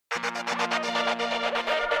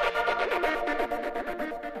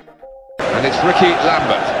And it's Ricky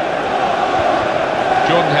Lambert.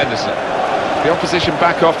 Jordan Henderson. The opposition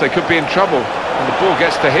back off, they could be in trouble. And the ball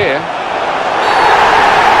gets to here.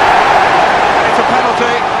 It's a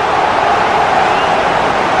penalty.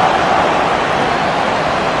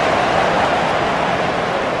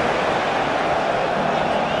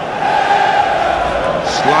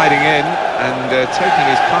 Sliding in and taking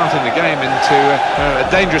his part in the game into a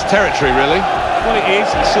dangerous territory, really. Well, it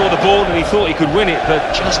is. He saw the ball and he thought he could win it, but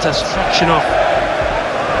just a fraction off.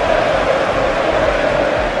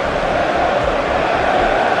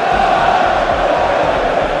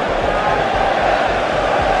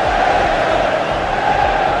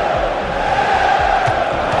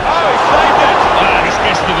 Oh, he saved it! Ah, he's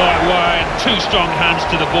guessed the right way and two strong hands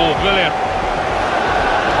to the ball. Brilliant.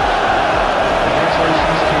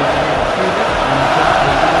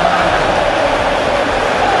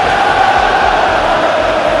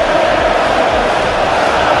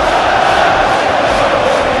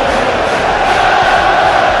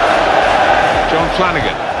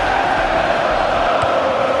 Flanagan.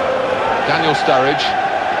 Daniel Sturridge.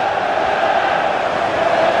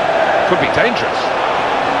 Could be dangerous.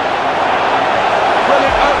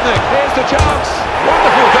 Brilliant opening. Here's the chance.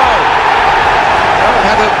 Wonderful goal. Well, they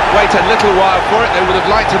had to wait a little while for it. They would have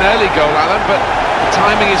liked an early goal, Alan, but the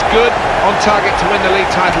timing is good. On target to win the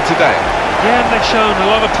league title today. Yeah, and they've shown a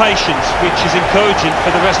lot of patience, which is encouraging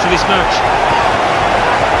for the rest of this match.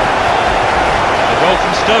 The goal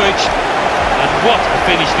from Sturridge. And what a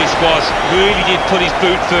finish this was. Really did put his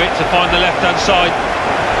boot through it to find the left-hand side.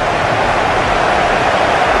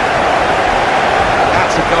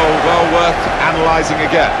 That's a goal well worth analysing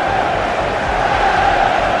again.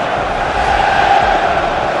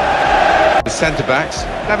 The centre-backs.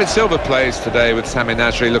 David Silva plays today with Sami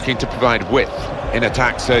Nasri looking to provide width. In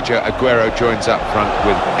attack, Sergio Aguero joins up front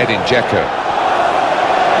with Edin Dzeko.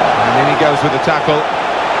 And in he goes with the tackle.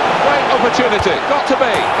 Great opportunity, got to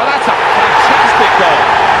be, but that's a fantastic goal.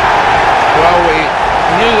 Well, we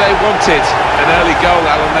knew they wanted an early goal,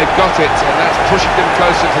 Alan, they've got it, and that's pushing them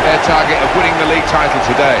closer to their target of winning the league title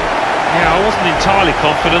today. Yeah, I wasn't entirely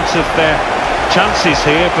confident of their chances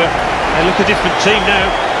here, but they look a different team now.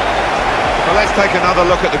 Well, let's take another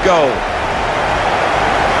look at the goal.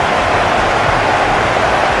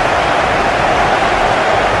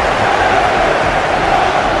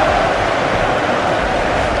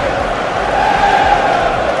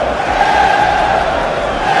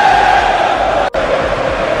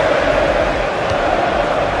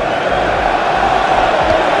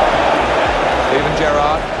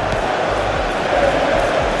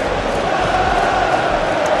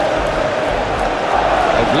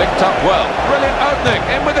 Linked up well. Brilliant opening,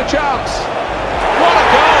 in with a chance. What a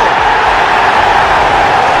goal!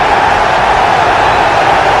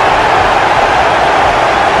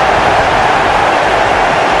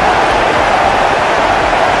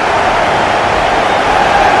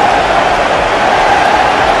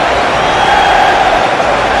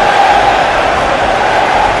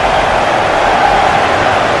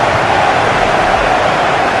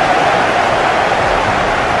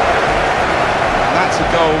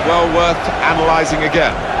 Well worth analysing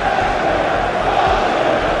again.